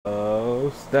yo,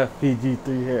 Steph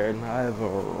PG3 here, and I have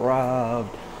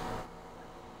arrived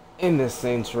in the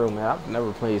Saints Row, man. I've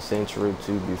never played Saints Row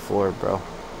 2 before, bro.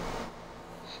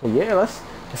 But yeah, let's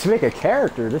make a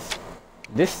character. This,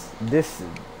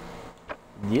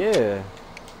 yeah.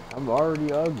 I'm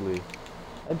already ugly.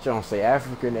 That don't say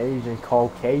African, Asian,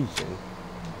 Caucasian.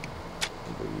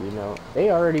 But, you know, they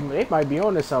might be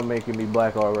on to something making me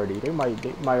black already. They might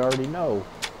already know.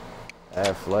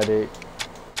 Athletic.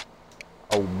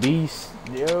 Obese.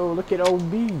 Yo, look at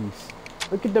obese.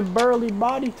 Look at the burly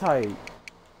body type.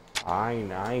 I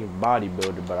ain't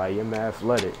bodybuilder, but I am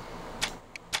athletic.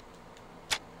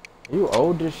 You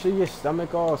old as shit, your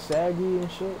stomach all saggy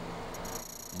and shit.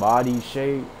 Body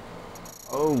shape.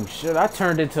 Oh shit, I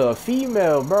turned into a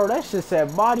female, bro. That shit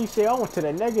said body shape. I went to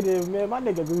the negative, man. My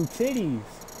nigga grew titties.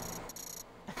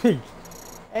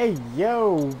 Hey,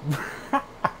 yo.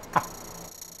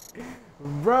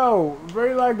 Bro,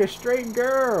 very like a straight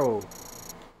girl.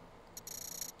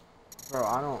 Bro,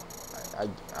 I don't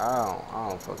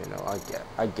fucking know.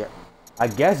 I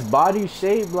guess body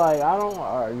shape, like, I don't,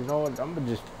 you know what, I'm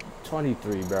just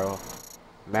 23, bro.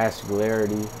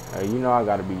 Masculinity, you know, I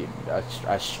gotta be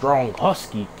a strong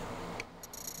husky.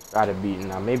 Gotta be,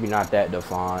 now maybe not that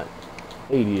defined.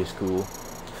 80 is cool.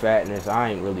 Fatness, I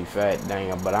ain't really fat,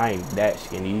 dang, but I ain't that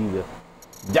skinny either.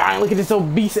 Dang, look at this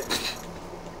obese.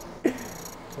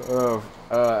 No,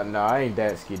 I ain't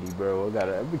that skinny, bro. I'm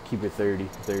gonna keep it 30.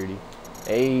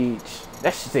 Age,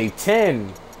 that should say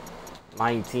 10.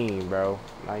 19, bro.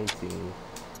 19.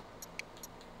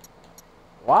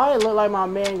 Why it look like my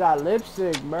man got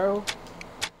lipstick, bro?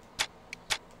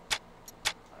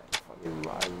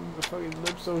 Why is the fucking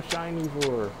lip so shiny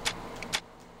for?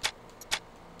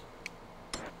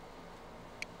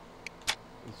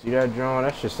 You see that drawing?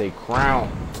 That should say crown.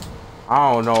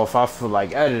 I don't know if I feel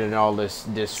like editing all this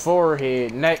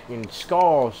forehead, neck, and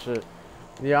skull shit.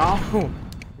 Yeah, I don't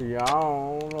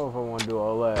know if I want to do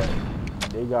all that.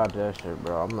 They got that shit,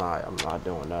 bro. I'm not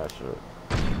doing that shit.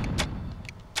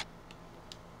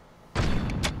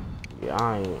 Yeah,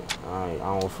 I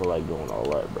don't feel like doing all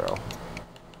that, bro.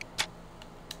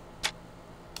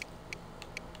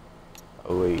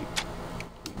 Oh wait,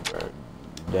 bro,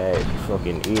 that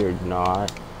fucking ear, nah.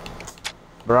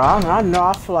 Bro, I know.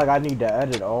 I feel like I need to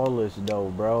edit all this though,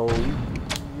 bro.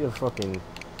 You fucking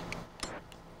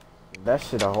that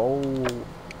shit a whole.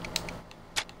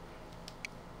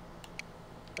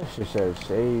 That shit said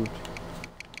saved.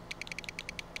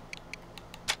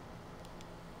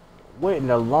 With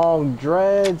the long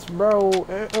dreads, bro.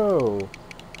 Ew.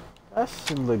 That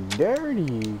shit look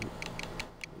dirty.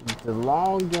 The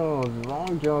long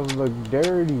johns look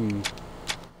dirty.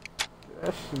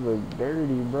 That shit look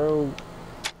dirty, bro.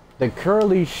 The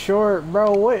curly short,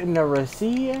 bro. What in the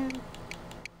Racine?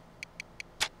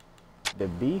 The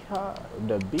beehive,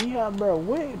 bro.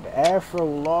 What? The Afro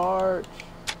large,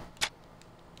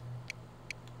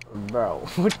 bro.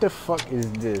 What the fuck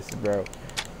is this, bro?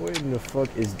 What in the fuck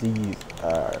is these?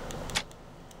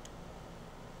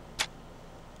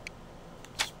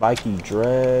 Spiky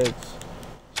dreads,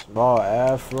 small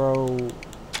afro,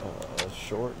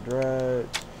 short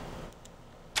dreads.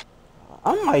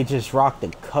 I might just rock the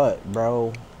cut,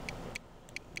 bro.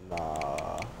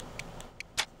 Nah.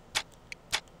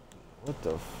 What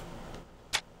the f...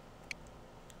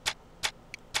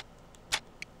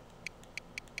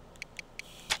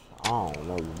 I don't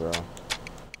know, bro. I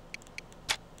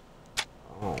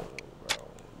don't know, bro.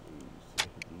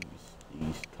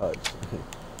 These cuts.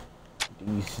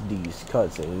 these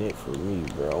cuts ain't it for me,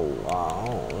 bro. I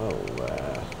don't know,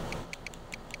 man.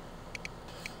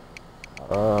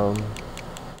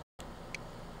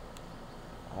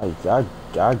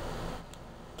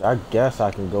 I guess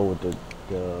I can go with the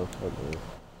fucking,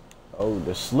 oh,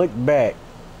 the slick back.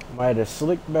 Might have the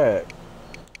slick back.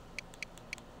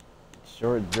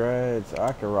 Short dreads.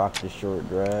 I can rock the short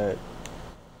dread.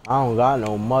 I don't got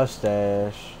no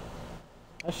mustache.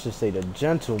 I should say the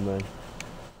gentleman.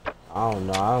 I don't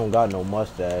know. I don't got no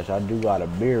mustache. I do got a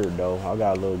beard though. I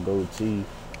got a little goatee.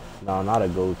 No, not a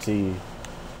goatee.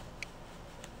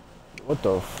 What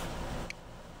the f...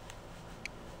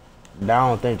 I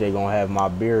don't think they're gonna have my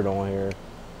beard on here.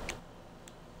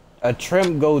 A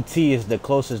trim goatee is the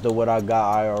closest to what I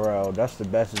got IRL. That's the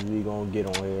best as we gonna get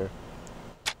on here.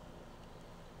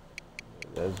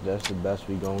 That's the best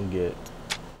we gonna get.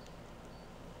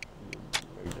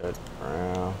 Make that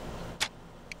brown.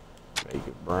 Make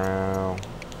it brown.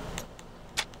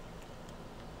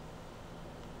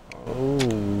 Oh.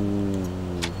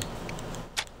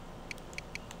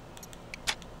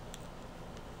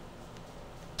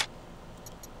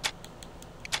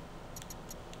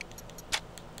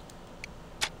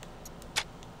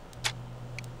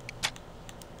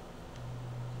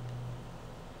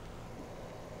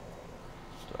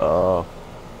 Uh,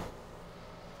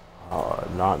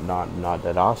 not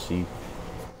that I see.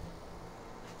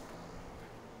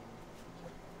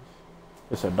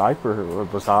 It's a diaper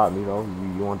beside me though.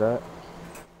 You want that?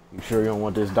 You sure you don't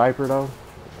want this diaper though?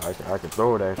 I can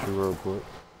throw it at you real quick.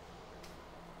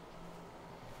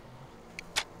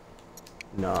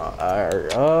 No,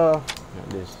 not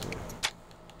this.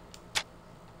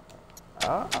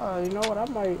 You know what?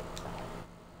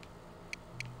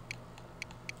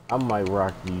 I might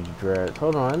rock these dreads.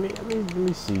 Hold on, let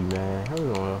me see, man.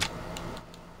 Hold on.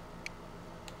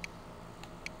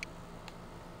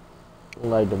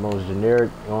 Like the most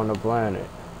generic on the planet.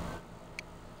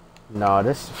 Nah,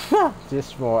 this this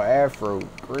small afro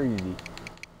crazy.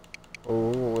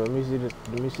 Oh, let me see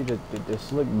the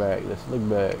slick back. The slick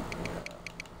back.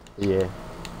 Yeah.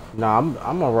 Nah, I'm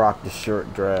gonna rock the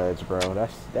short dreads, bro.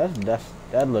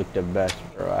 That look the best,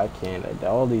 bro. I can't.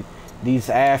 All these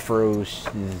afros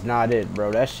is not it,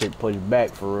 bro. That shit pushed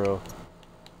back for real.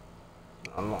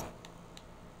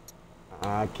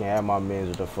 I can't have my mans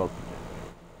with the fuck.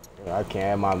 I can't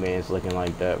have my mans looking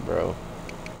like that, bro.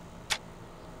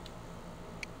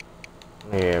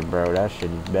 Yeah, bro, that shit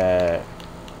is bad.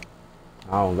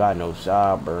 I don't got no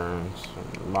sideburns.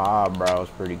 My eyebrows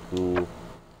pretty cool.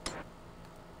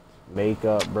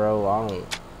 Makeup, bro.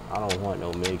 I don't want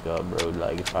no makeup, bro.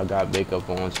 Like if I got makeup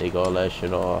on, take all that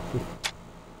shit off.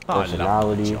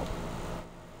 Personality.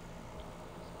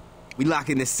 We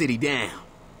locking this city down.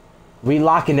 We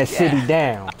locking the city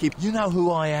down. You know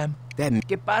who I am? That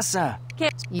 ¿Qué pasa? ¿Qué?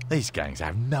 These gangs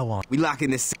have no idea. we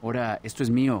locking this. Ahora, esto es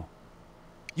mío.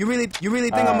 You really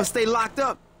think I'm gonna stay locked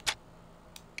up?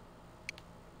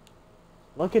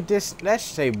 Look at this. That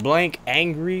should say blank,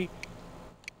 angry,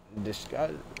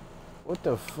 disgust. What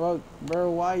the fuck,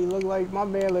 bro? Why you look like my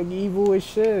man? Look evil as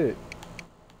shit.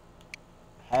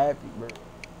 Happy, bro.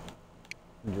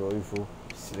 Joyful.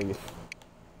 This nigga.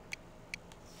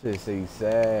 Shit say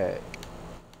sad.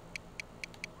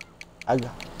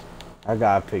 I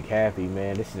gotta pick happy,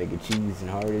 man. This nigga cheesing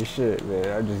hard as shit, man.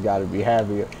 I just gotta be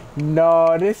happy.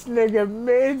 No, this nigga,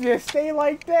 man, just stay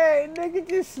like that. Nigga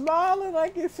just smiling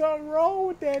like it's something wrong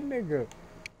with that nigga.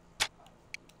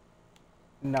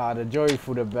 Nah, the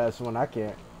joyful the best one. I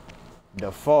can't.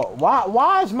 Default.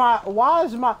 Why is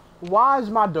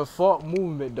my default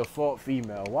movement default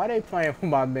female? Why they playing with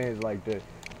my mans like this?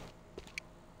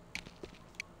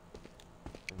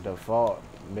 Default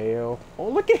male. Oh,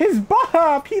 look at his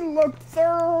bob. He looked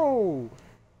thorough.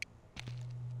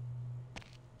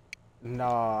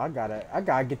 Nah, I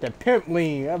gotta get the pimp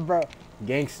lean, bro.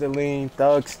 Gangster lean,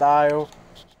 thug style.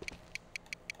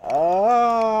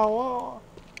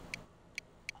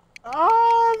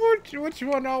 Which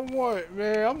one I want,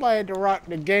 man? I might have to rock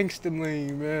the gangster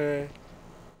lean, man.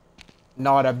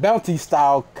 Nah, the bounty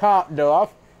style cop though. I'm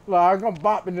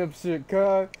bopping them shit,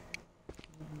 cuz.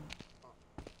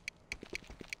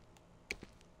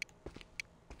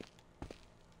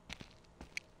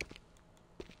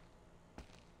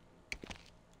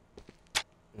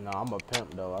 No, I'm a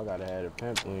pimp though. I gotta have a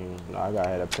pimp lean. No, I gotta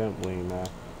have a pimp lean, man.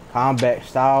 Combat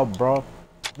style, bro.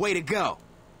 Way to go.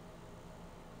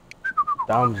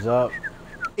 Thumbs up.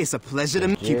 It's a pleasure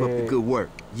to keep up the good work.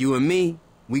 You and me,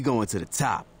 we going to the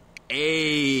top.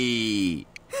 Ayy.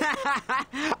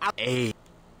 Ayy.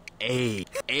 Ayy.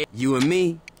 You and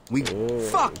me, we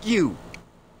fuck you.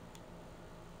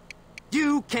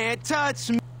 You can't touch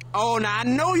me. Oh, now I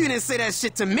know you didn't say that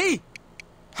shit to me.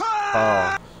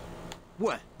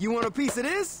 What? You want a piece of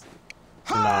this?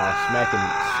 Nah,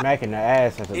 smacking the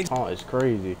ass as a taunt is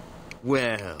crazy.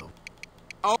 Well,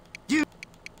 oh, you.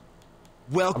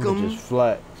 Welcome just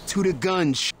flex. to the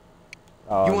gun.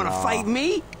 Oh, you wanna fight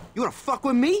me? You wanna fuck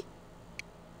with me?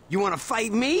 You wanna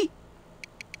fight me?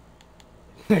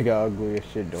 Nigga ugly as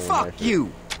shit doing fuck that shit.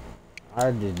 You.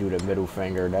 I just do the middle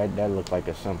finger. That looked like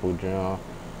a simple jump.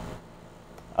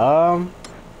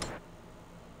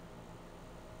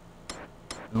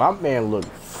 My man look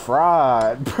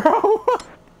fried, bro.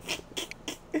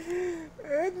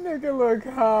 That nigga look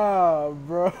high,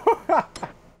 bro.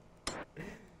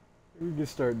 We can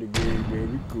start the game,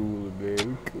 man. We coolin', man.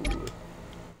 We coolin'.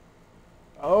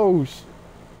 Oh, shit.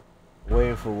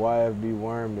 Waiting for YFB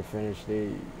Worm to finish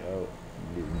the... Oh,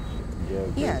 yeah,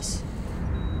 yes.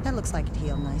 That looks like it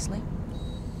healed nicely.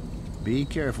 Be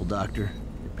careful, Doctor.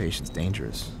 Your patient's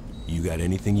dangerous. You got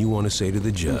anything you want to say to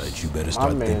the judge, you better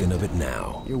start thinking of it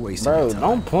now. You're wasting bro, your time.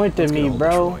 don't point at me,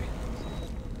 bro.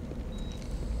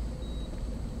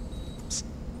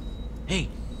 Hey,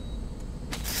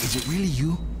 is it really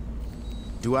you?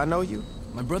 Do I know you?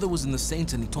 My brother was in the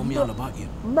Saints and he told me all about you.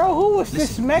 Bro, who was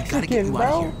this Listen, we gotta get Mexican, you out of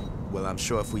bro? here. Well, I'm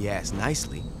sure if we ask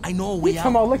nicely. I know a You way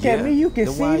talking out. about look at me? You can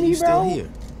Then see why are me, you still bro. here?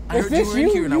 I Is heard you this were in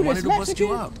here and I You wanted this to bust you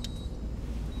Mexican? out.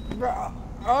 Bro,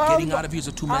 Getting out of here is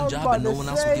a two-man job and no one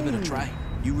else will give it a try.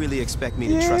 You really expect me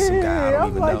to trust some guy I don't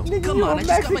even know? Nigga, Come you on, a I just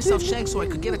got Mexican, myself nigga, shanked so I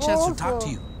could get a you chance to talk to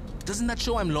awesome. you. Doesn't that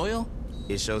show I'm loyal?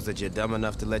 It shows that you're dumb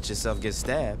enough to let yourself get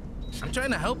stabbed. I'm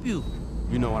trying to help you.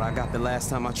 You know what I got the last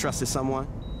time I trusted someone?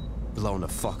 Blown the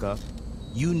fuck up.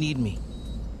 You need me.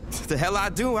 The hell I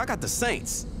do? I got the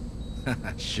Saints.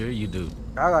 Sure you do.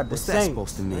 I got the What's that Saints,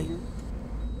 supposed to mean?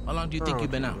 nigga. How long do you think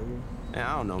you've been out? Man,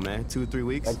 I don't know, man. 2 or 3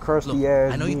 weeks? That crusty Look,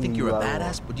 ass I know you think beanie you're a got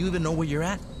badass, but do you even know where you're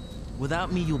at?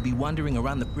 Without me, you'll be wandering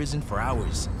around the prison for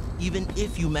hours. Even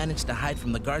if you manage to hide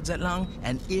from the guards that long,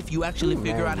 and if you actually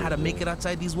figure out how to make it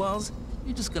outside these walls,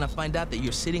 you're just gonna find out that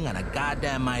you're sitting on a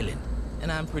goddamn island.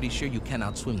 And I'm pretty sure you can't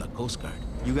outswim the Coast Guard.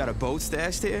 You got a boat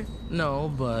stashed here?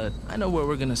 No, but I know where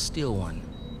we're gonna steal one.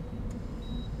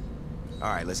 All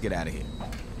right, let's get out of here.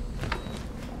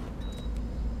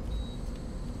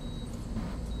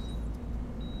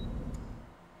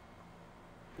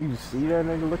 You see that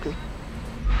nigga looking?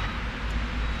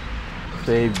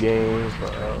 Save games,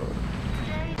 bro.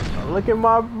 Look at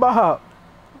my bop.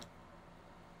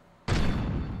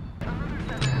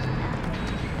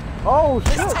 Oh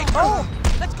shit! Oh,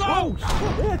 Let's go! oh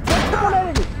shit! Yeah, take on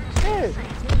that nigga.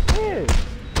 Yeah.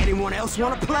 Anyone else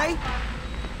want to play?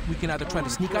 We can either try to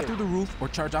sneak out through the roof or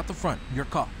charge out the front. Your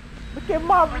call. Look at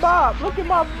my bop. Look at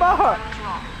my bop.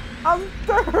 I'm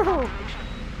through. Do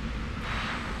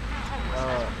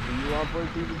you want to play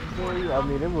people before you? I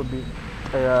mean, it would be.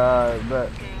 But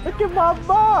look at my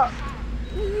bop.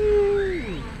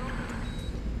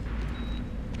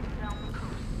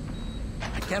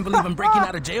 I can't believe I'm breaking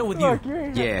out of jail with you. Look, you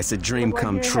ain't Yeah, it's a dream look like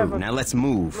come you ain't true. have a- Now let's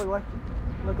move.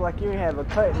 Look like you ain't have a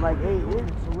cut in like 8 years.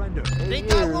 Surrender. 8 Think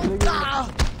years, I won't nigga.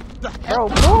 die? Bro,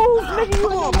 move, nigga. You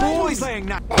on, boys. playing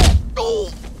now. Oh,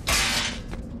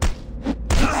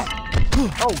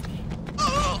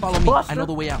 Follow me. Buster. I know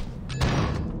the way out.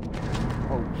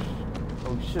 oh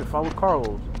shit. Follow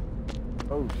Carlos.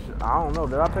 Oh shit. I don't know.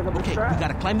 Did I pick up the Okay, strap? we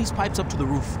gotta climb these pipes up to the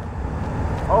roof.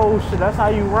 Oh shit. That's how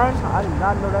you run? I did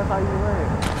not know that's how you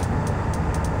ran.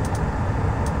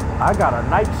 I got a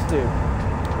nightstick.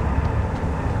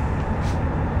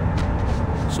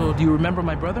 So, do you remember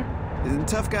my brother? Is it a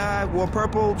tough guy? Wore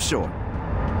purple? Sure.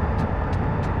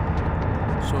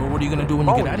 So, what are you gonna do when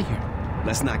you get out of here?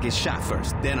 Let's not get shot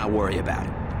first. Then I'll worry about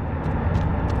it.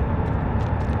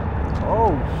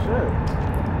 Oh shit.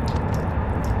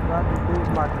 Got to do with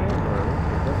my camera.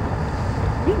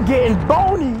 We getting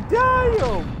bony,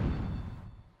 damn!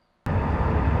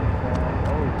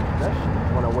 Oh, that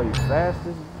shit went away fast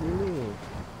as you mean.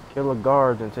 Kill a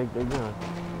guard and take their gun.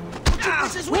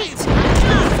 This is wait!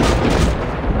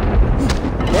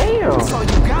 Damn! That's all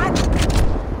you got?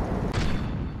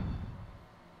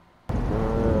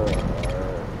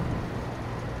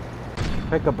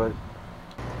 Pick up a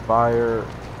fire.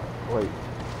 Wait.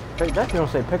 That don't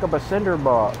say pick up a cinder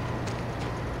block.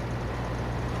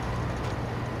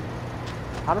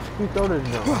 How does you throw this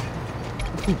jump?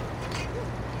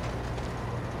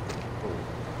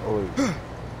 oh wait.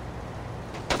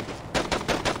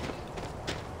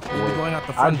 Maybe going out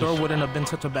the front door wouldn't have been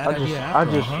such a bad idea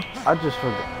after all, huh? I just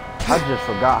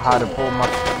forgot how to pull my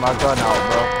gun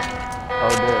out, bro. Oh,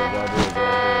 there we go, there we go, there we go.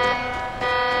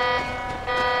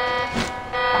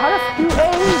 How the f you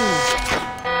aim?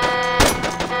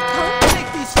 Take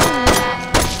these fools!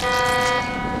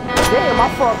 Damn, my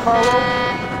fault, Carlo.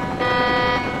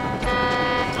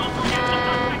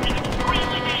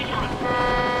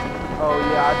 Oh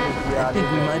yeah, I think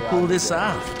we might pull this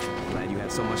off. Glad you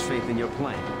had so much faith in your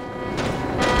plan.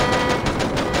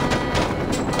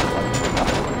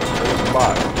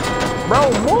 Bro,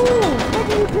 move!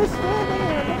 Nigga, you just stand there.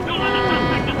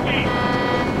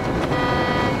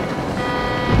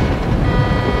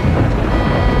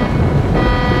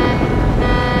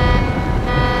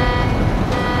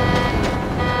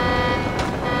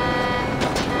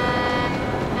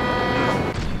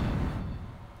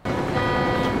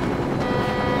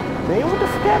 Man, what the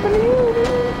fuck happened to you, dude?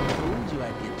 Told you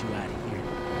I'd get you out of here.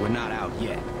 We're not out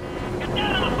yet.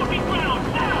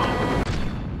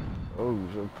 Oh,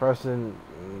 so pressing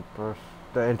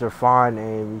the enter find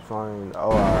aim, you find.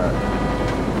 Oh,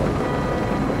 alright.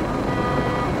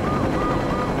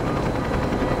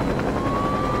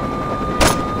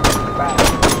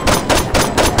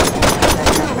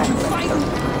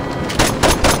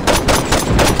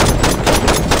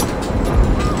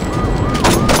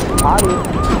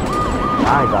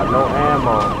 I ain't got no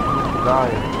ammo. I'm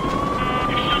dying.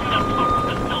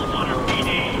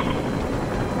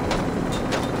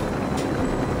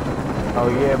 Oh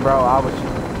yeah, bro. I was.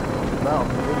 Bro,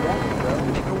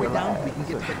 Make our way down. We can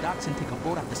get to the docks and take a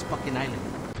boat off this fucking island.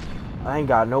 I ain't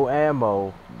got no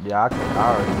ammo. Yeah, I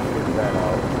already figured that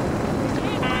out.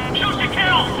 Shoot to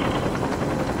kill!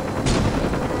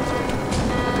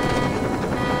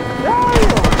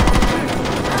 Damn!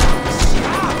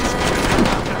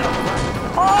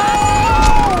 Oh!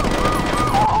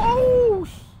 Oh!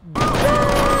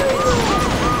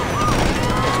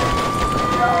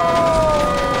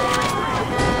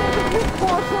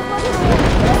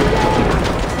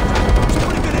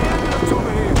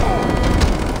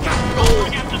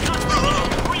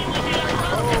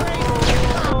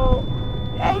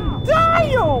 Hey,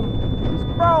 damn!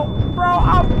 Bro,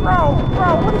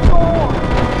 what is going on?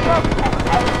 Bro,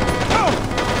 hey,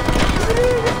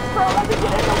 bro, let me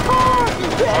get in the car!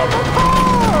 Get in the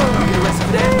car! You get arrested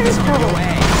for that? This is your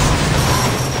ass.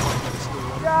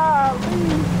 Golly,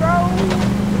 bro!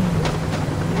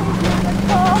 Get in the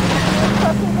car! You're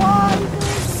fucking wide,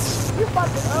 dude! You about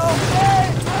to, okay!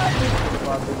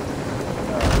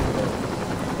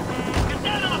 Get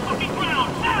down on the fucking ground,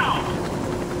 now!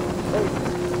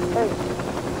 Hey!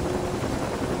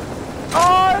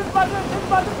 Oh, it's about to,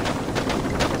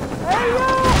 hey, yo!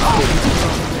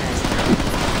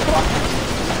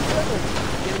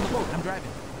 Get in the boat. I'm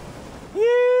driving.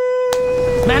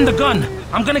 Yeah! Man the gun.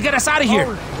 I'm gonna get us out of here.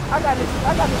 Oh, I got it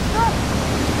stuck.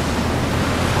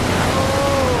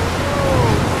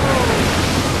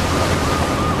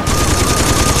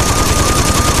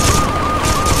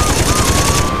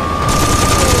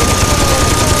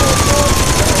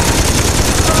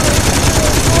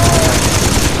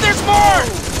 There's more.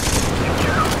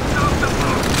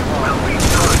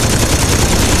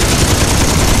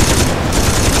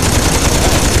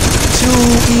 Too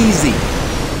easy.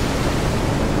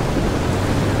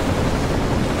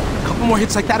 Couple more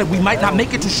hits like that and we might not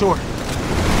make it to shore.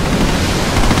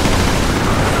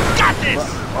 Got this!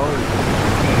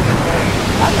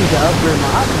 I need to upgrade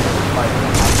my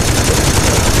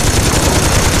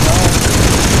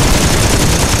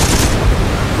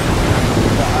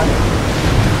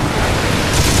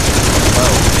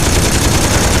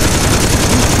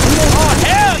Oh,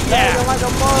 hell yeah! like a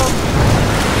mom.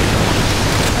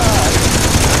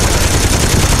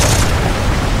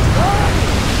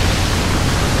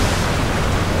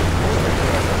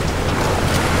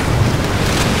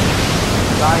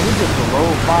 Nah, he just a low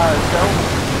fire show.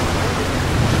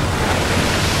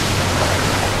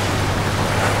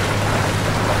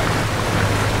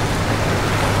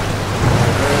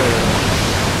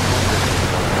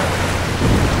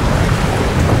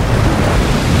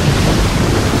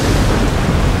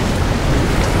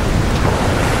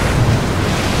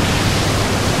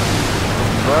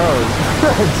 Bro,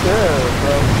 chill,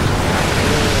 bro.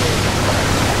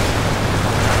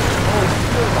 Oh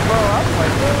shit, bro, I'm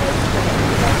like,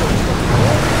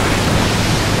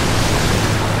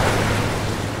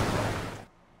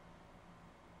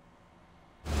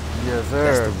 yes, sir.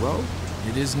 That's the road?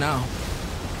 It is now.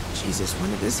 Jesus, when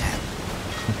did this happen?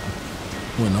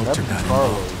 When Ulter got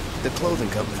involved. The clothing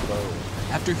company.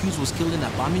 After Hughes was killed in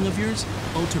that bombing of yours,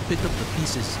 Ulter picked up the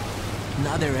pieces.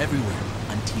 Now they're everywhere.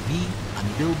 On TV, on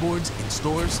billboards, in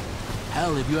stores.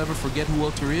 Hell, if you ever forget who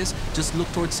Ulter is, just look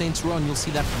towards Saints Row and you'll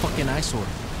see that fucking eyesore.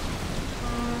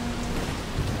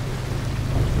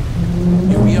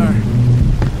 Here we are.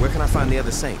 Where can I find the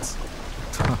other saints?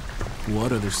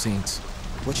 What other saints?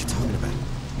 What you talking about?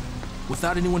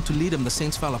 Without anyone to lead them, the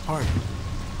Saints fell apart.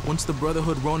 Once the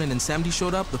Brotherhood, Ronan, and Samdi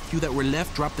showed up, the few that were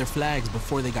left dropped their flags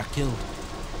before they got killed.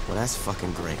 Well, that's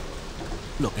fucking great.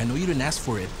 Look, I know you didn't ask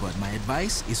for it, but my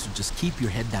advice is to just keep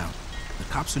your head down. The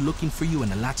cops are looking for you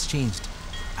and a lot's changed.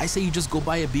 I say you just go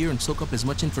buy a beer and soak up as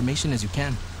much information as you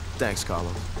can. Thanks,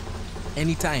 Carlos.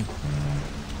 Anytime.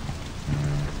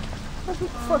 What the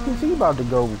fuck is he about to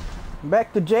go?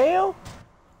 Back to jail?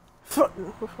 Fuck.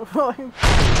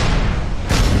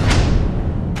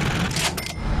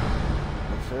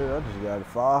 I just got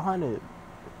 500.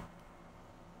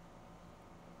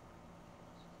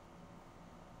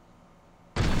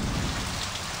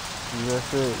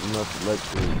 That's it. Must like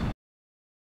it.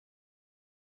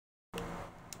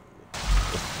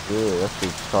 That's good. That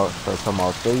shit start talking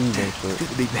about saving and shit. Good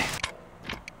to be back.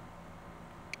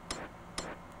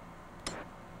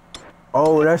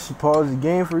 Oh, that should pause the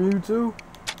game for you too?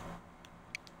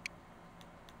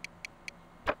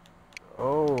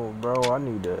 Oh, bro, I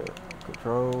need to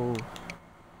control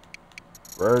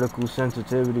vertical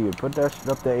sensitivity and put that shit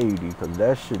up to 80 because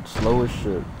that shit slow as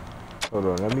shit. Hold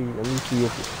on, let me see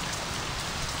if it...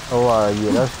 Oh, alright,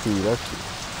 yeah, that's cool, that's cool.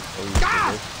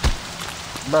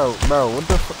 Bro, what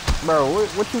the fuck? Bro,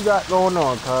 what you got going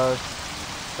on, cuz?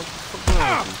 What the fuck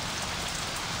wrong with you?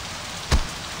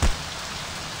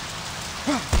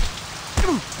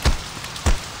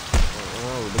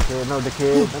 Oh, the kid, no, the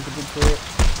kid, not the good kid.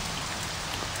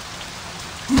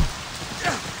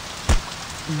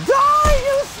 Die,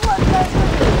 you slut that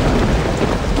nigga!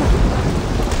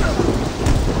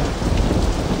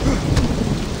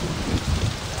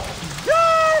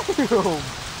 Damn!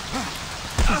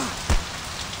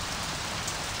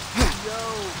 Yo,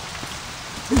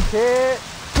 the kid.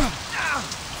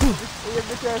 Lay your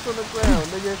bitch ass on the ground,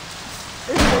 nigga.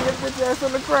 Lay your bitch ass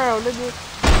on the ground, nigga.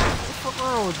 What the fuck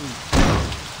wrong with you?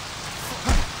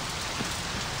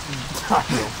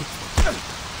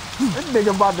 This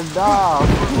nigga about to die,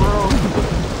 bro.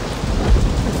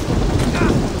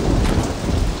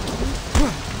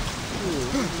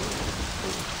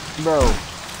 Bro.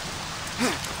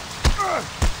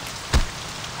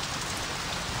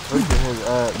 Look at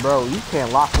his, bro, you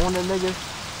can't lock on them niggas.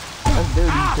 That's dirty,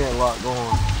 you can't lock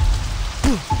on.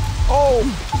 Oh,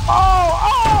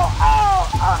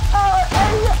 hey.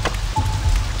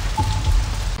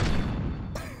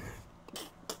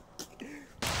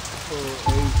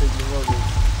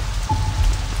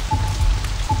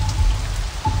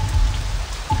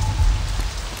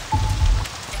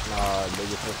 Nah,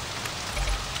 nigga,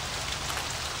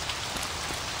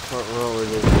 front row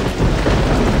with it.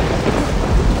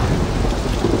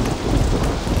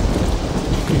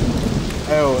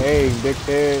 L.A.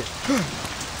 dickhead.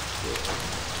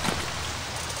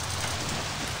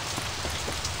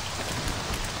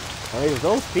 Hey, is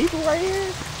those people right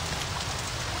here?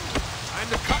 Time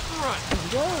to cut and run.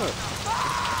 Good.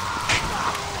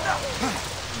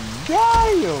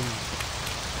 Damn!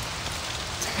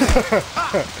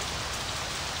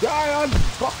 Die on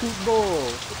bucket ball.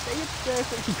 They get the ass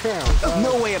at the ground.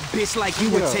 No way a bitch like you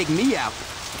would take me out.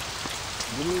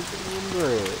 Give me some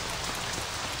bread.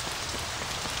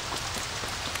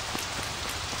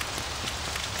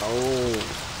 Oh,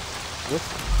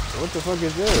 what the fuck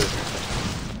is this?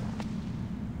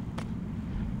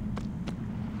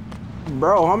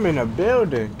 Bro, I'm in a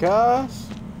building, cuz.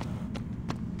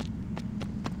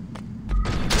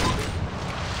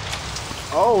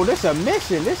 Oh, this a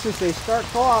mission. This is a start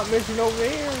co-op mission over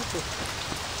here.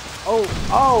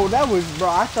 Oh, that was, bro.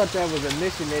 I thought that was a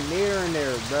mission in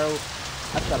there, bro.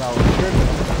 I thought I was tripping.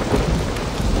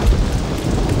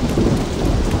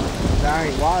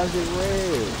 Dang, why is it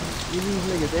red? You these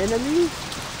niggas enemies?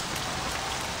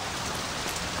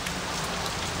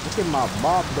 Look at my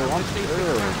bop, though. I'm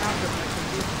scared.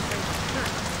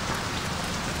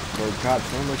 Bro, cops,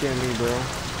 don't look at me, bro.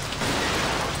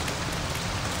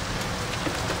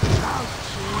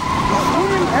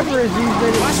 Whenever is these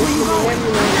niggas pushing the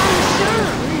ambulance in the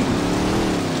street?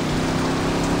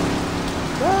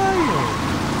 Damn.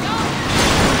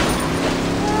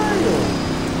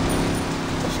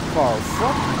 This car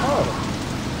fucked up.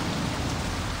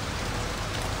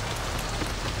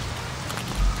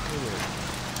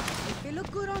 If you look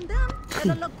good on them,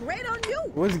 it'll look great on you.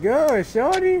 What's good,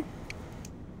 shorty?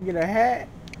 You get a hat?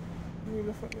 You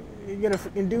get a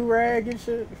fucking do-rag and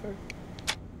shit?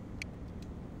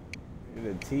 Get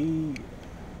a tee?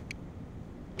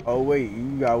 Oh wait,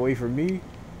 you gotta wait for me?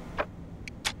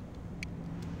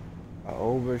 A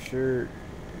overshirt,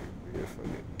 a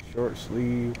fucking short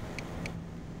sleeve.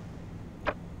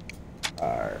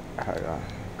 Alright,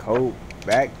 coat,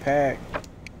 backpack.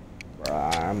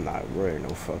 Bruh, I'm not wearing no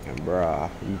fucking bra.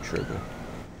 You tripping.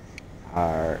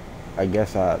 Alright, I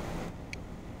guess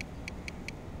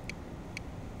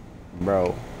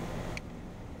bro.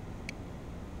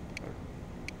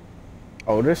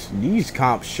 Oh, these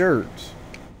comp shirts.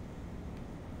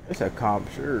 It's a comp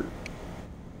shirt.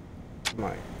 I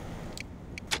might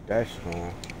put that shit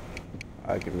on.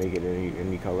 I can make it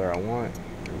any color I want.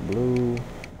 Blue.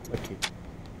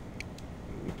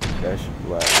 That's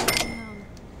black.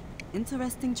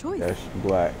 Interesting choice. That's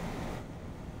black.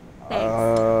 Thanks.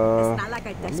 It's not like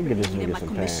I let me get this desperately needed nigga my some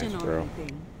commission pants, or bro.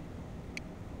 anything.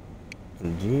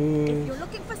 Some jeans. If you're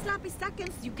looking for sloppy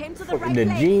seconds, you came to the right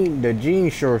place. The jean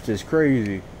shorts is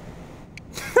crazy.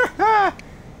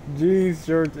 Jean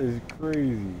shorts is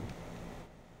crazy.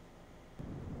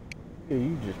 Yeah,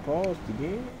 you just paused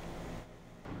again.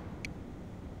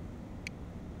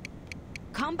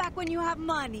 Come back when you have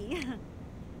money.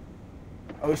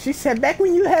 Oh, she said back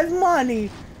when you have money.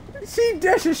 She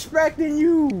disrespecting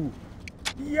you.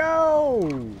 Yo.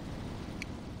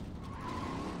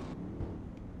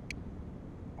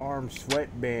 Arm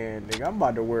sweatband, nigga. I'm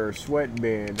about to wear a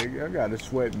sweatband, nigga. I got a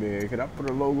sweatband. Can I put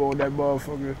a logo on that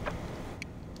motherfucker?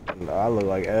 No, I look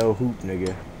like L Hoop,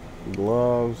 nigga.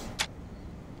 Gloves,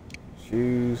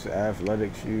 shoes,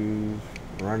 athletic shoes.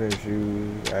 Running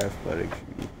shoes, athletic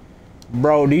shoes.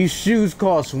 Bro, these shoes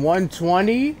cost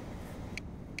 $120?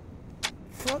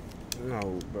 Fuck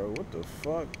no, bro. What the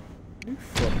fuck? You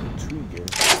fucking tweaking.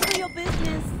 For your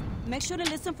business. Make sure to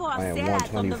listen for our I am sale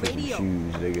ads on 120 the for some radio.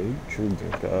 shoes, nigga. You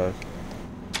tweaking, cuz.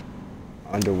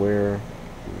 Underwear,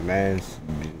 man,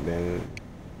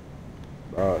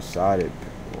 bro, sided.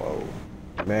 Whoa,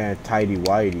 man, tighty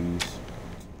whities.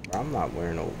 Bro, I'm not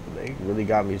wearing no. They really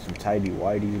got me some tighty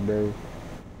whities, bro.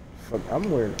 Fuck, I'm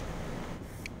wearing.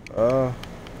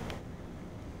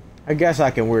 I guess I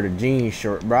can wear the jeans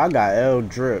short, bro. I got L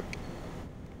drip.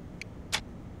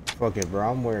 Fuck it,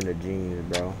 bro. I'm wearing the jeans,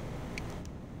 bro.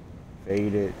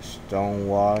 Faded, stone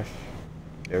wash,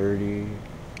 dirty.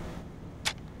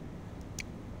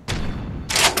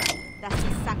 That's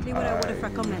exactly what I would have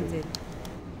recommended.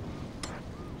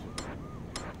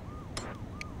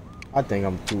 I think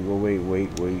I'm too. Wait.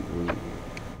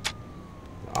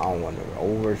 I don't want an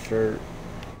overshirt.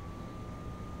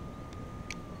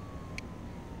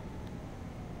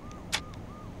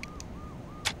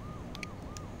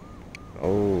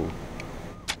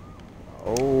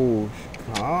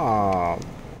 Calm.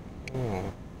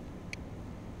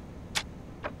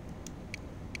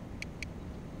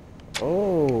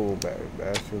 Oh,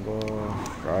 basketball,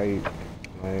 stripe,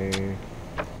 lane,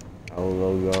 no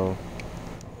logo.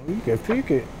 You can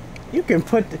pick it. You can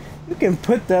put the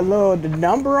the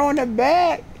number on the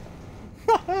back.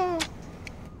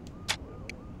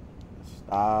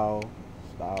 Style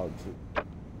too.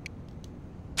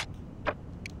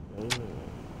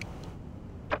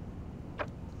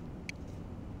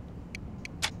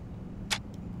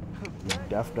 You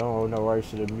deaf don't own no rights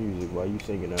to the music. Why you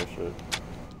singing that shit?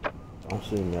 Don't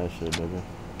sing that shit, nigga.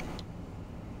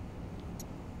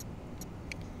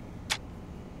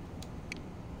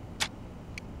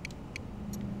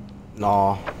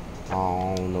 Nah, I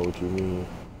don't know what you mean.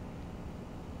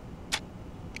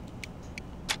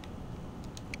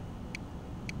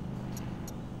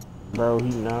 Bro, he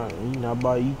not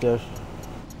about to eat that shit.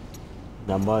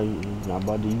 Not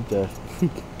about to eat that.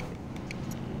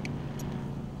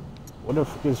 What the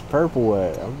fuck is purple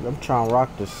at? I'm trying to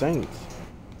rock the Saints.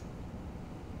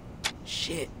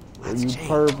 Shit. Where you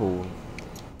purple?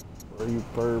 Where you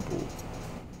purple?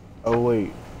 Oh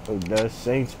wait. Oh, that's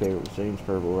Saints purple. Saints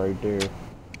purple right there.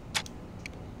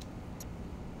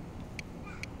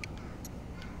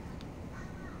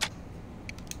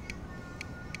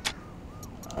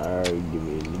 Alright, give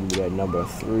me that number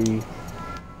 3.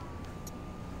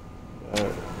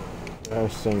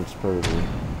 That's Saints purple.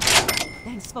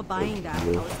 Thanks for buying that. I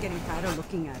was getting tired of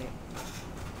looking at it.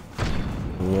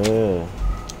 Yeah.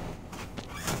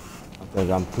 I think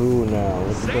I'm cool now.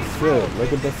 Look at the fit.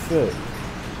 Look at the fit.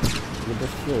 Look at the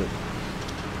fit.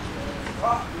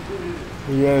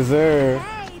 Yes, sir.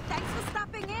 Hey, thanks for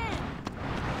stopping in.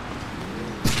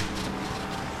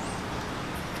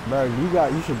 Bro,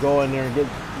 you should go in there and you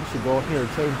should go in here and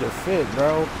change your fit,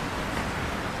 bro.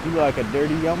 You look like a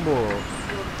dirty young boy.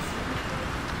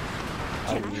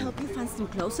 Can I help you find some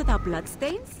clothes without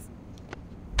bloodstains?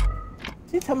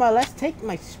 She talking about let's take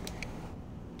my.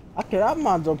 Okay, I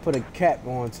might as well put a cap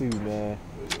on too, man.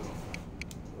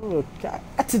 Ooh,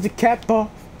 I took the cap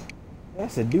off.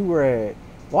 That's a do-rag.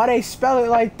 Why they spell it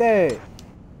like that?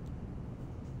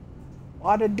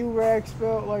 Why the do-rag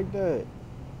spelled like that?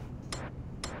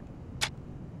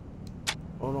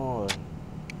 Hold on.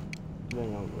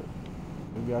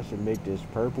 Maybe I should make this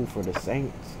purple for the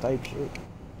Saints type shit.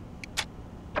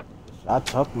 I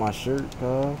tuck my shirt,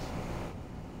 cuz.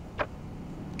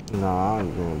 Nah, I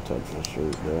ain't gonna tuck my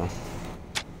shirt, bro.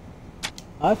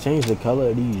 I changed the color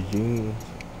of these jeans.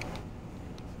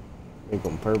 Make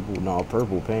them purple. Nah,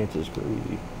 purple pants is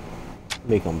crazy.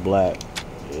 Make them black.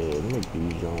 Yeah, make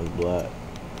these Jones black.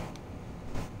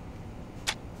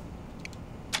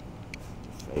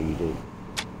 Faded.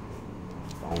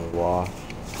 Stone wash.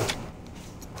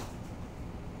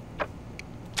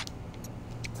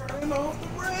 Turn off the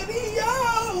radio,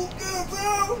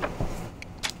 girl.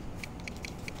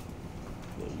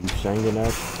 You singing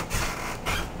that?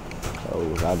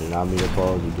 Oh, I did not mean to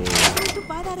pause again. I'm going to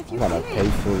buy that if you I gotta pay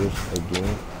for this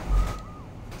again.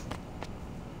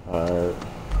 Alright.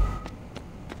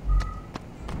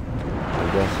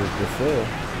 I guess it's the fit.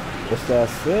 It's that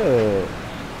fit.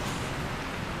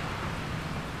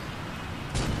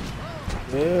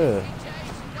 Yeah.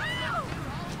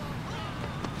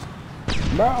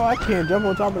 Bro, I can't jump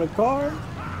on top of the car.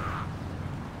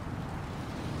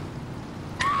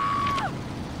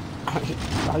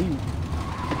 How you?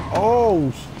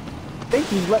 Oh, think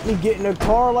he's let me get in a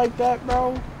car like that,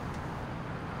 bro?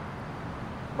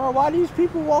 Bro, why these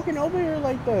people walking over here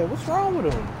like that? What's wrong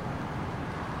with them?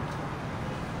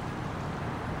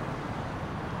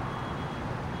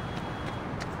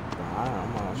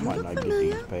 I might look not get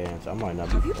familiar. these pants. I might not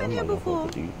be. Have you I been might here not fuck before?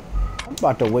 with these. I'm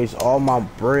about to waste all my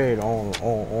bread on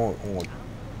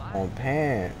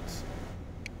pants.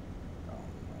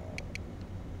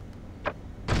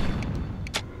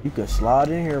 You can slide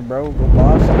in here, bro. Go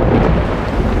buy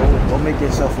something. Go make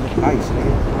yourself look nice,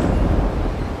 nigga.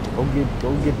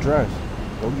 Go get dressed.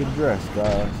 Go get dressed,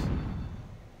 guys.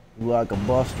 You like a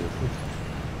buster.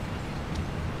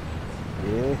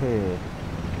 Yeah.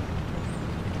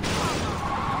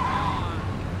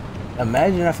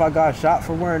 Imagine if I got shot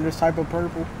for wearing this type of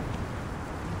purple.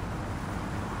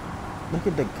 Look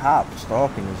at the cops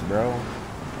stalking us, bro.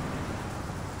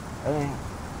 Hey,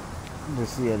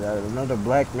 just see another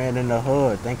black man in the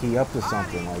hood think he up to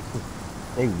something. Like,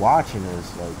 they watching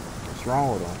us. Like, what's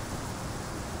wrong with them?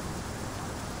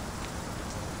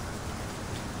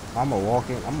 I'm gonna walk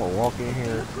in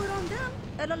here. Look good on them.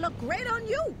 It'll look great on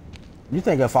you. You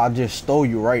think if I just stole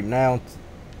you right now,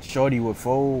 Shorty would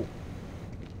fold?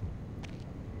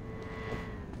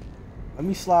 Let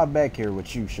me slide back here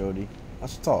with you, Shorty.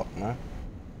 Let's talk, man.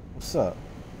 What's up?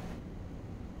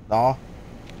 Nah?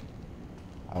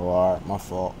 Oh, alright, my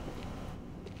fault.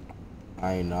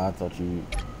 I ain't know, I thought you...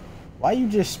 Why you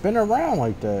just spin around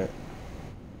like that?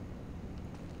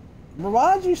 Bro,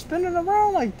 why'd you spinning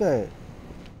around like that?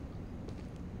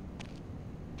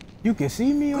 You can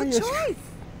see me on your screen.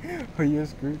 On your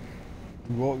screen.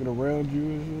 You walking around you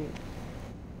and shit.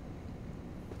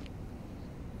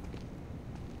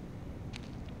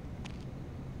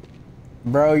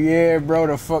 Bro, yeah, bro,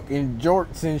 the fucking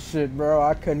jorts and shit, bro.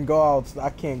 I can't go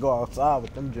outside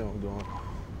with them junk on.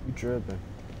 You tripping.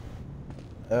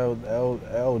 L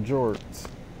jorts.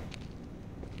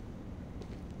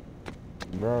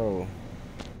 Bro.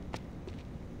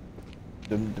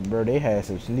 Bro, they had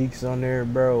some sneaks on there,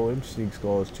 bro. Them sneaks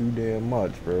cost too damn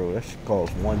much, bro. That shit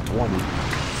cost $120.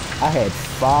 I had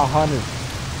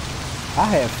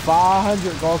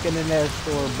 500 walking in that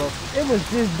store, bro. It was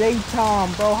just daytime,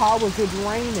 bro. How was it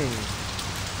raining?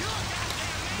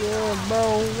 Yeah,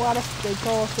 bro. Why they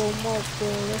cost so much, bro?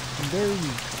 That's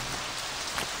dirty.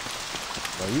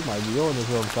 Bro, you might be on this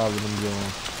one talking to them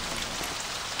going.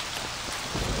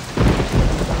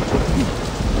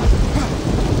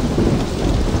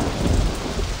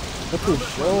 Look at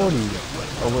Shorty.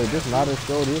 Oh wait, this not a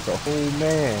Shorty, it's a whole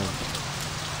man.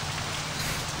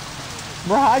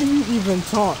 Bro, how do you even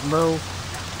taunt, bro?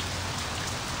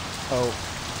 Oh.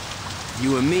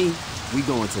 You and me, we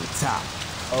going to the top.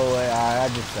 Oh wait, I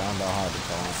just found out how to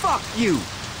taunt. Fuck you!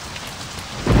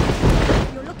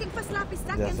 You're looking for sloppy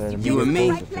seconds. Yes, sir. You and me,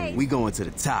 Right place. we going to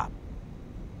the top.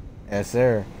 Yes,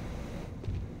 sir.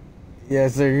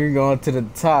 Yes, sir, you're going to the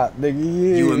top, nigga.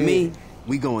 Yeah. You and me,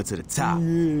 we going to the top.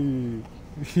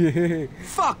 Yeah.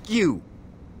 Fuck you!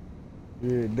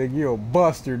 Yeah, nigga, you a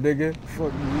buster, nigga.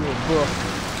 Fuck you, you a buster.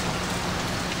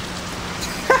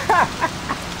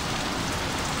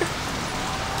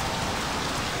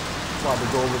 About to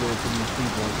go over there to these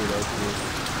people and do that shit.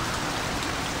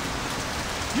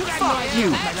 You got Fuck you!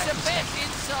 That's the best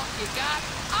insult you got.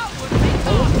 I wouldn't be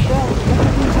Hey, look at talking. that. Look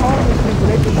at these homeless people.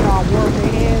 They just trying to work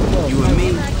their hands up. You and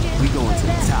me, we going to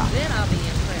the top. Then I'll be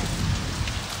impressed.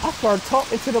 I started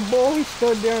talking to the boy. He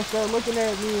stood there and started looking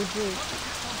at me and shit.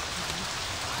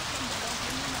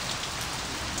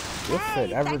 This shit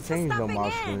Hey, ever thanks for changed on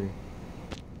my stopping in. screen.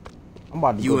 I'm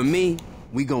about to You go. and me,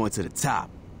 we going to the top.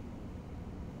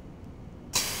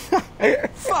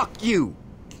 Fuck you!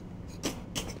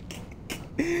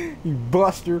 You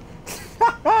buster.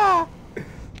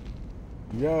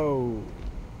 Yo,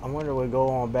 I wonder what go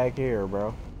on back here,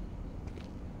 bro.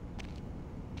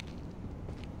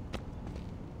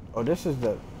 Oh, this is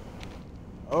the...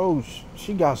 Oh,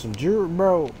 she got some jewelry,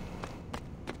 bro.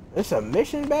 It's a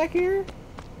mission back here?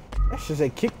 That should say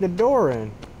kick the door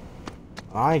in.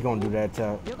 I ain't gonna do that to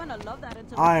her. You're gonna love that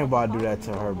until I ain't about to do that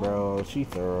to her, bro. She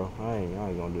thorough. I ain't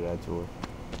gonna do that to her.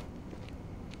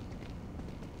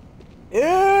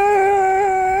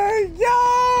 Yeah,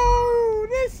 yo,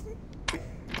 this.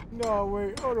 No,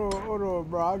 wait, hold on,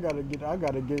 bro. I gotta get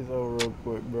some real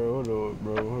quick, bro. Hold on,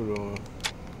 bro. Hold on.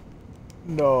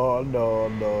 No,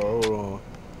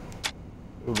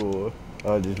 hold on.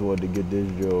 I just wanted to get this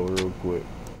joke real quick.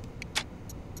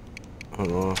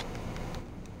 Hold on.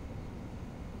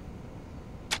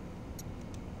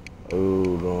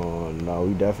 Hold on. No,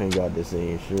 we definitely got the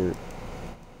same shirt.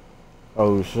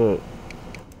 Oh shit.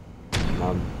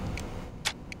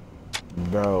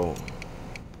 Bro.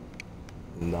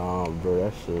 Nah, bro,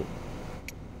 that shit.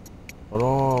 Hold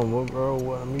on, what, bro?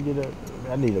 What? Let me get it.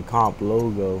 I need a comp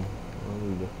logo. I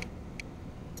need a.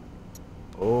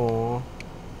 Oh.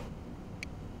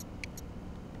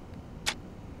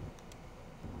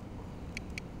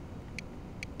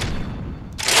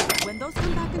 clothes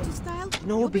come back into style, You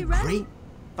know you'll what'd be ready. great?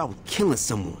 If I was killing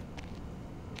someone.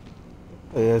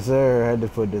 Yes, sir. I had to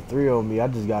put the 3 on me. I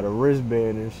just got a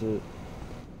wristband and shit.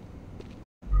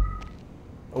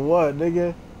 What,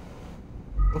 nigga?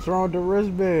 What's wrong with the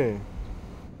wristband?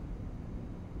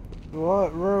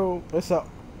 What, bro? What's up?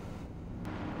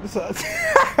 What's up?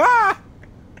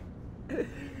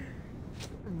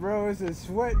 Bro, it's a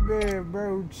sweatband,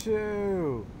 bro.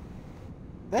 Chill.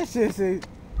 That shit say.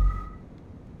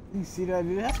 You see that?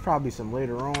 That's probably some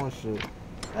later on shit.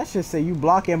 That shit say you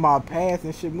blocking my path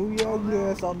and shit. Move your ugly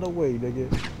ass out the way, nigga.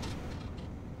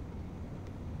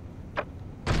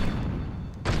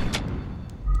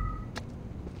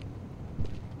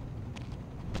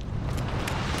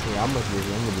 Yeah, I'm gonna just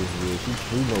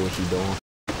she know what she doing.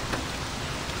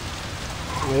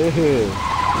 Yeah.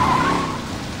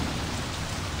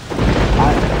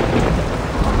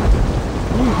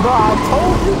 Bro, I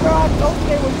told you, bro. I told you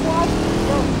they was watching,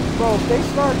 bro. Bro, if they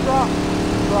start dropping,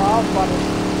 bro, I was about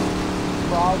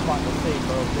to say,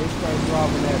 bro, if they start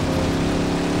dropping that, bro.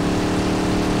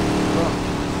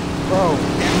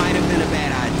 That might have been a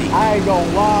bad idea. I ain't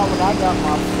gonna lie, when I got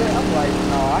my set, I'm like,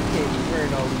 no, I can't be wearing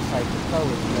all these types of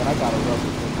colors, man. I gotta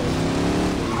represent those.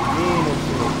 Green and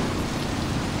shit.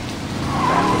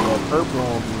 Got that purple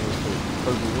on me and shit.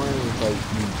 Purple rings, like,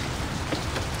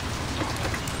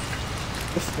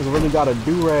 this nigga really got a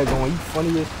do-rag on. You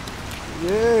funny as...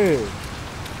 Yeah.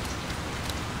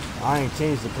 I ain't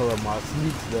changed the color of my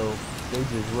sneaks, though. They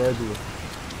just regular.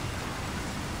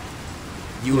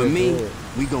 You and me,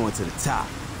 we going to the top.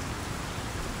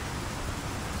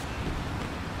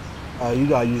 You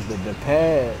gotta use the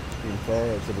pad. The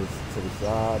pad to the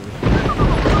side.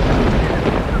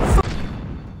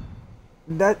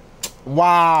 That...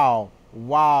 Wow.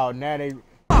 Wow. Now they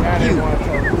want to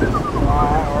tell me. I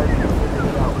already figured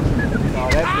it out. No,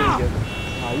 that nigga...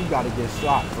 No, you gotta get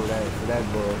shot for that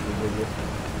bullshit, nigga.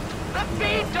 The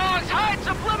feed dogs hide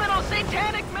subliminal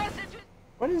satanic messages.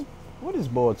 What is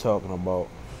boy talking about?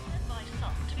 Led by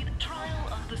some to be the trial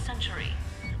of the century.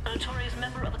 A notorious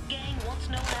member of a gang once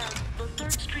known as the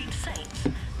 3rd Street Saints,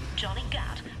 Johnny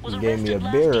Gat was arrested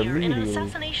last year in an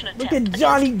assassination attempt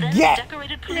against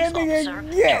then-decorated police officer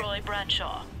Troy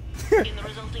Bradshaw. In the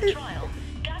resulting trial,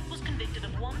 Gat was convicted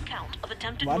of 1 count of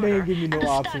attempted murder and a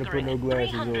staggering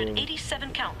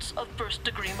 387 counts of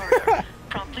first-degree murder,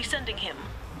 promptly sending him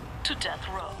to death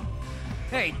row.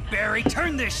 Hey, Barry,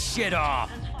 turn this shit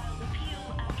off.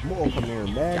 More come here,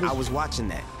 man. I was watching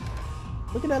that.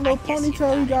 Look at that little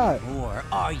ponytail you got. Or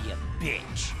are you,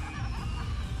 bitch?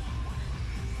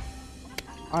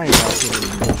 I ain't watching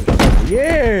it.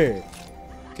 Yeah.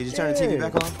 Could you turn the TV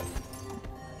back on?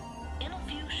 In a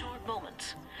few short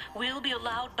moments, we'll be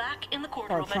allowed back in the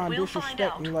courtroom and we'll find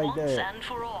out like once and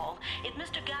for all if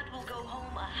Mr. Gat will go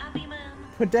home a happy man.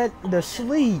 Put that to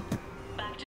sleep.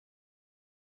 Back to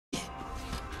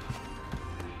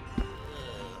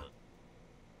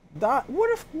What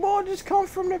if ball just comes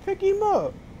from to pick him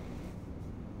up?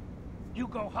 You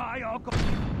go high, I'll go.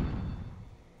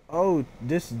 Oh,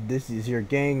 this is your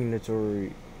gang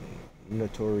notoriety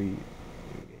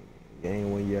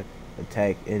gang when you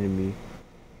attack enemy.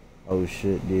 Oh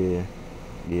shit, yeah,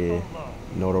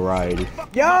 notoriety.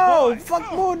 Yo,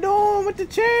 fuck more doing with the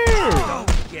chair.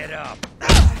 Don't get up.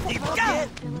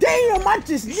 Damn, I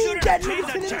just need that nigga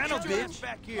to the channel, bitch.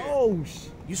 Oh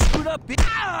shit. You screwed up, bitch.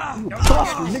 You a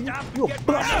buster, nigga. You a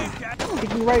buster.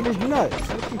 Kick me right in his nuts. You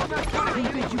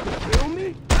think you can kill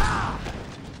me?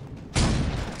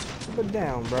 Put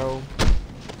down, bro.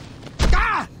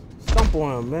 Stump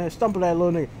on him, man. Stump on that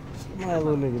little nigga. Stump on that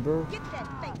little nigga, bro.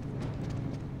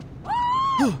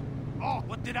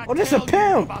 What did I Oh, this a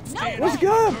pimp. What's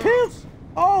good, pimp?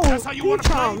 Oh, you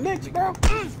trying to mix, bro?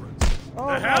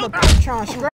 Oh, the pimp trying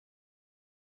to scrap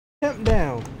pimp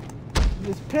down.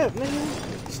 This pimp, nigga.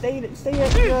 Stay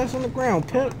at your ass on the ground,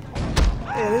 pimp.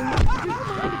 Yeah,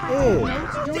 nigga.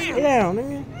 Yeah. Stay down,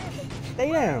 nigga.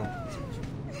 Stay down.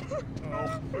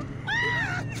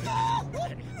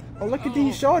 Oh, look at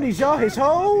these shorties, y'all his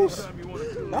hoes.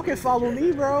 Y'all can follow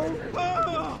me, bro.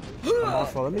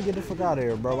 Let me get the fuck out of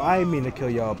here, bro. I ain't mean to kill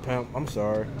y'all, pimp. I'm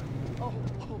sorry.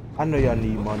 I know y'all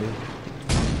need money.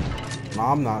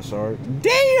 Nah, I'm not sorry.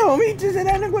 Damn, he just hit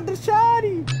that nigga with the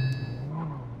shotty.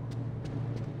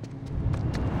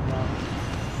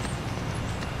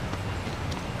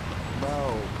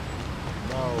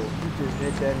 Bro, you just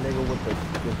hit that nigga with the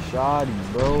shotty,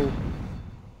 bro.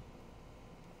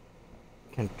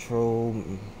 Control,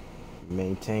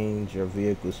 maintains your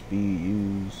vehicle speed,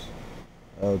 use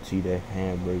LT to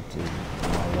handbrake to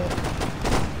all that.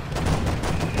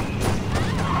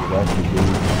 That should be.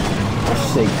 That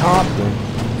should say Compton.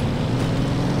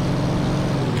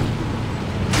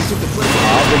 took the place.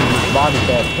 I didn't just body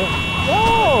that.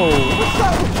 Whoa! What's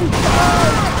up with you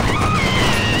guys?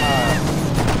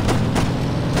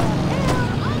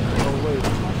 Oh, wait.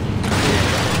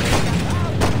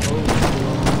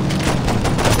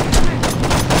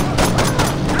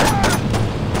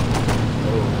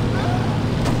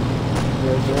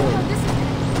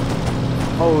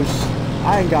 Oh,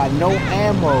 I ain't got no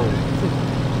ammo.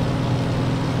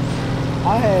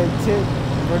 I had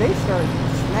 10, bro, they started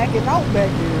smacking out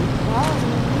back there. I don't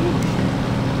need shit.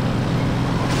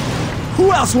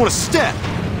 Who else want to step?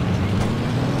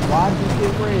 Why'd you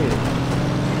get red?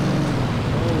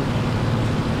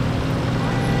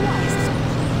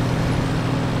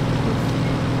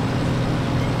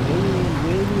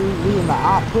 Maybe we in the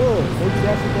op hood. Maybe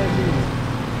that's what that means.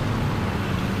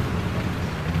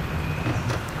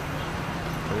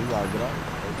 So we gotta get up.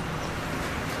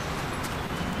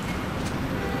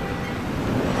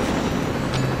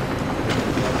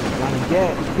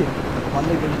 Get. My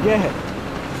nigga get.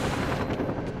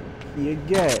 You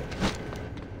get.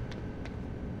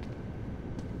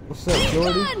 What's up,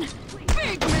 Jordy?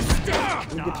 Big mistake.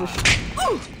 Let me get your shit.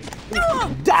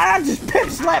 I just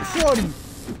pimp slapped Shorty.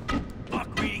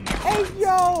 Hey,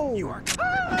 yo. You are.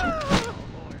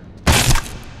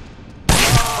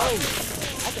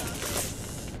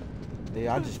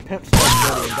 Yeah, I just pimp slapped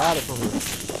Shorty and got it from her.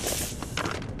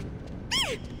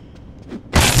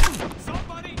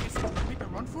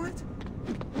 For it?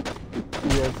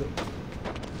 Yes.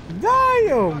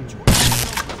 Damn!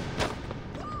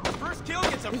 First kill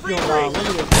gets a free I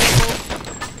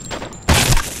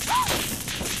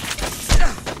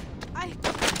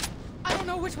don't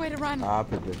know which way to run. I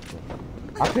picked it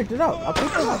up. I picked it up.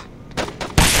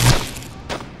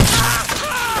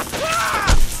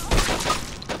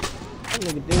 That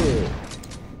nigga dead.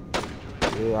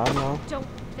 Yeah, I know. Don't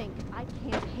think I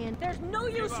can't handle. There's no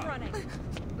use running.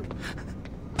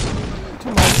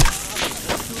 Come on.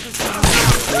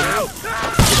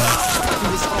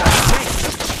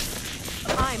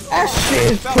 That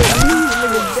shit is putting these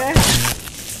niggas down.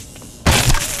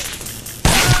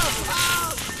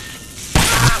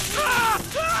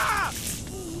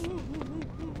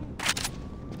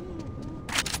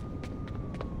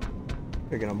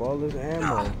 Picking up all this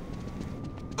ammo.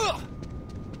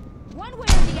 One way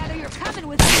or the other, you're coming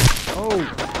with me. Oh.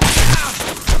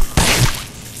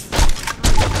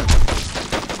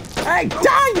 Hey,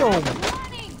 damn!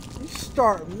 You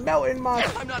start melting my...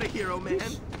 I'm not a hero, man.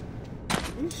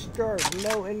 You start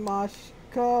melting my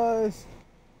cuz.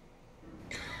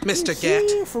 Mr. Gatt,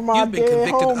 you've been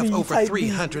convicted of over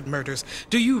 300 murders.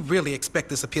 Do you really expect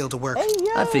this appeal to work? Hey,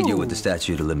 I figure with the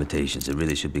statute of limitations, it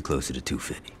really should be closer to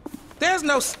 250. There's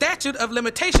no statute of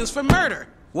limitations for murder.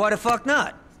 Why the fuck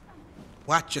not?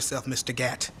 Watch yourself, Mr.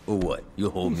 Gatt. Or what?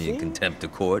 You'll hold me in contempt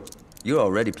of court? You're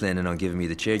already planning on giving me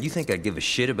the chair. You think I'd give a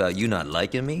shit about you not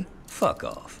liking me? Fuck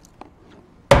off.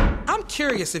 I'm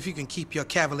curious if you can keep your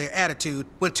cavalier attitude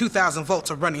when 2,000 volts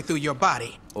are running through your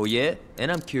body. Oh yeah?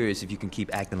 And I'm curious if you can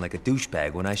keep acting like a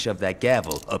douchebag when I shove that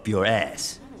gavel up your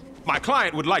ass. My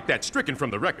client would like that stricken from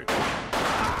the record.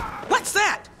 What's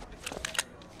that?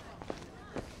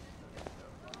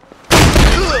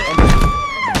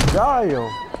 Damn.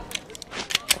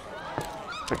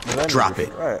 Drop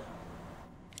it. Right.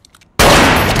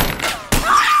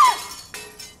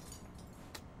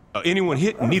 Anyone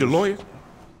hit and need a lawyer?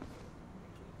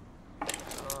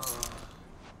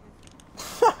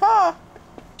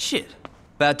 Shit.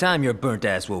 About time your burnt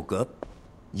ass woke up.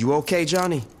 You okay,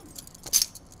 Johnny?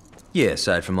 Yeah,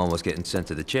 aside from almost getting sent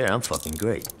to the chair, I'm fucking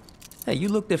great. Hey, you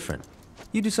look different.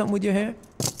 You do something with your hair?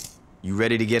 You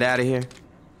ready to get out of here?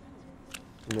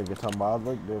 Nigga talking about I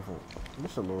look different.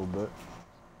 Just a little bit.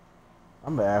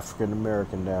 I'm an African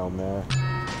American now, man.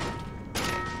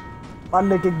 My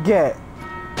nigga Get.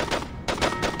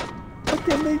 I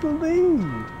can't make believe.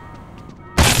 You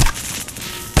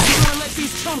gonna let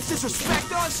these chumps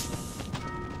disrespect us?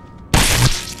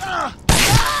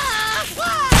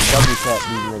 Double tap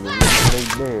these niggas. They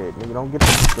dead. Nigga, don't get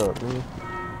this stuff, nigga.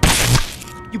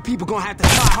 You people gonna have to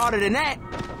try harder than that.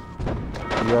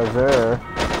 Yes, sir.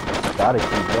 Gotta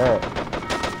keep that.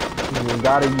 You ain't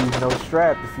gotta use no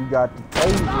strap if you got the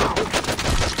taser.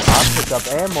 I'll pick up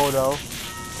ammo though.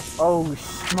 Oh,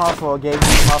 my fault, gave me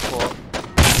my fault.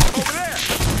 Over there!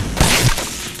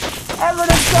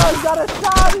 Evidence gun got a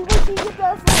shot. Where'd you get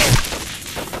that from?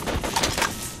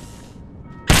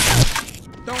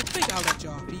 Don't think I'll let you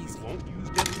off easy. Won't use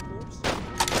deadly force?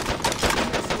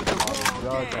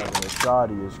 Y'all having a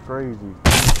shotty is crazy.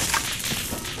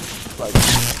 Like,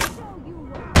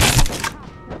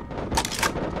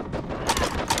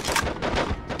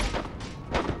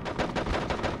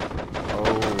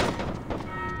 oh.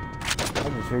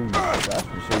 sure you. That's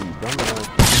for sure you done it.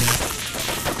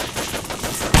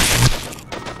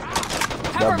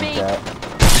 Cover me.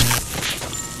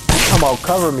 Come on,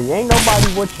 cover me. Ain't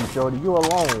nobody with you, shorty. You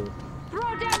alone. Throw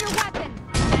down your weapon.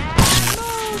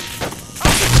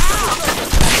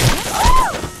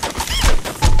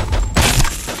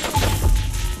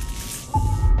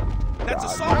 That's a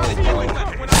solid dealing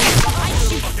weapon when I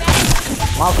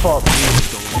My fault, dude.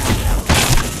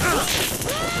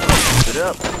 Sit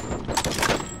up.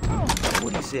 What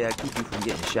do you say I keep you from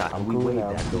getting shot? And we wave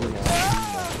that door.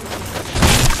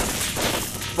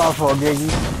 My fault, Giggy.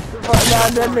 Now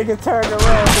that nigga turned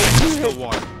around.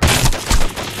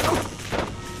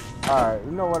 Alright,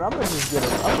 you know what? I'm gonna just get a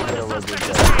regular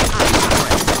jack.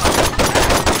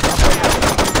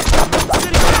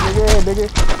 Nigga.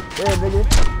 Yeah, nigga.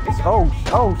 It's oh.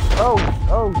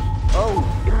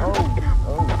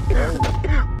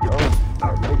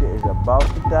 That nigga is about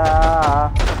to die.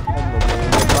 That nigga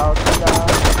is about to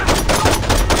die.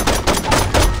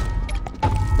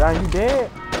 John, you dead?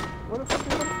 What the fuck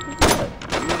you at?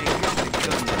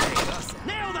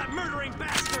 Nail that murdering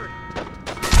bastard!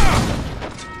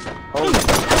 Oh.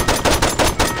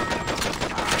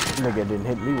 Nigga didn't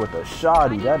hit me with a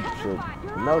shotty. That shit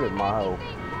melted my hoe.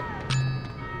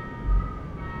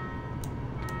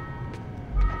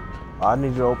 I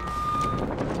need your...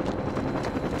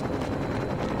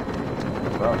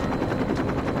 Bro.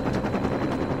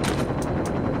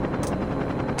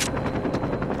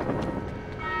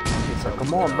 So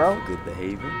come on, bro. Good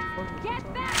behavior. Get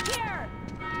back here!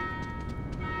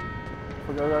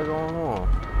 What the fuck I got going on?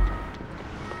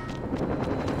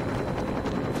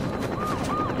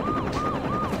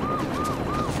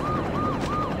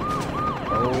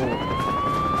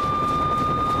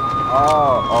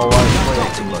 Oh, I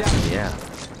Yeah.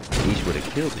 He would have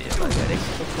killed me if I got it.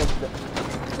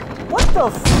 What the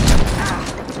f?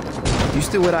 You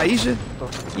still with Aisha?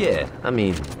 Yeah, I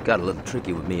mean, got a little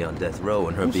tricky with me on death row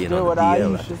and her You being still on the with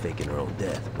DL Aisha? after faking her own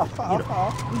death.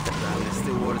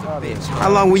 How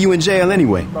long were you in jail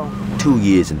anyway? 2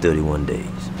 years and 31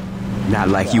 days. Not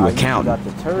like you were counting.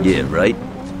 Yeah, right?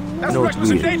 That's You know, it's reckless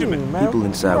weird. endangerment. People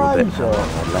inside were betting how long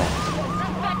I'd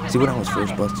last. See, when I was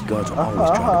first busted, guards were always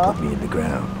trying to put me in the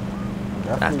ground.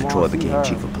 After Troy became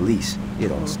chief of police,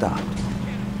 it all stopped.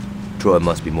 Troy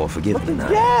must be more forgiving than I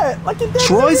am. Yeah, like it did.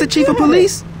 Troy's the chief of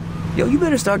police? Yo, you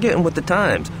better start getting with the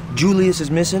times. Julius is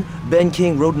missing. Ben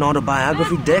King wrote an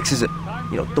autobiography. Dex is a...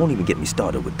 You know, don't even get me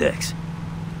started with Dex.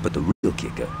 But the real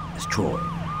kicker is Troy.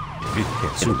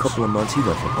 In a couple of months, he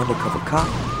went from undercover cop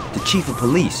to chief of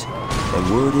police. And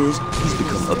word is, he's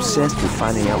become obsessed with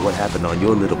finding out what happened on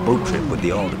your little boat trip with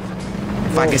the alderman.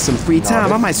 If I get some free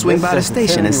time, I might swing by the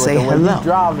station and say hello.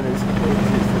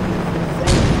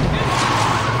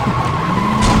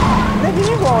 Nigga,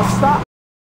 you gonna stop?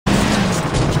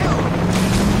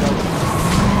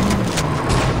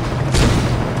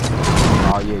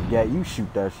 Oh yeah, Gat, you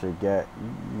shoot that shit, Gat.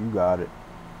 You got it.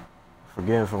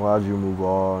 Forgetting from allowed you to move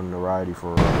on the righty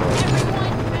for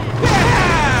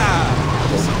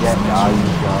Gat, you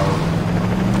go.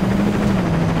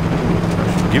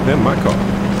 Give them my car.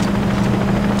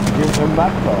 Give him my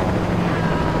car.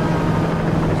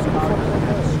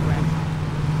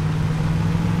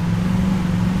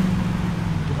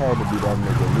 It had to be that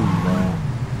nigga Lee, man.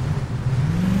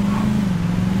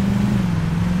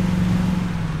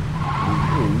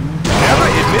 Never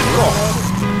admit wrong.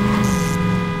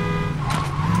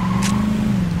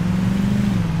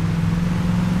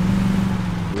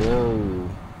 Yo.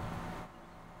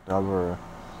 Other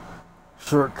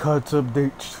shortcuts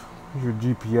updates. Your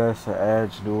GPS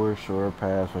adds doors short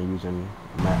pass when using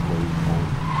map waypoint.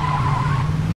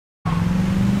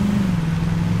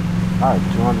 Alright,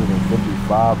 $255.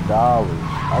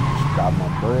 I just got my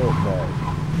bread back.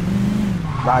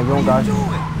 Nah, you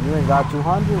ain't got 200?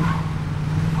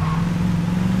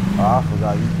 Oh, I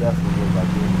forgot you definitely look like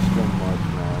you didn't spend much,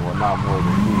 man. Well, not more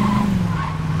than me.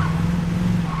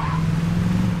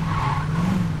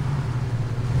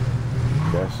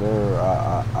 Yes, sir.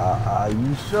 Are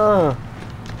you sure?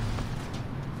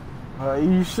 Are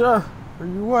you sure? Where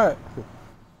you at?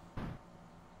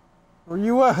 Where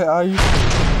you at? Are you?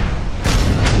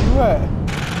 Where you at?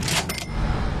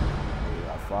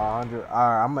 Yeah, 500. All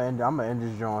right, I'm gonna end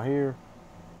this joint here.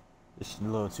 It's a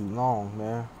little too long,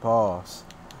 man. Pause.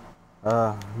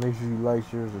 Make sure you like,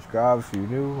 share, subscribe if you're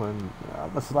new, and I'm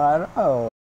gonna slide out.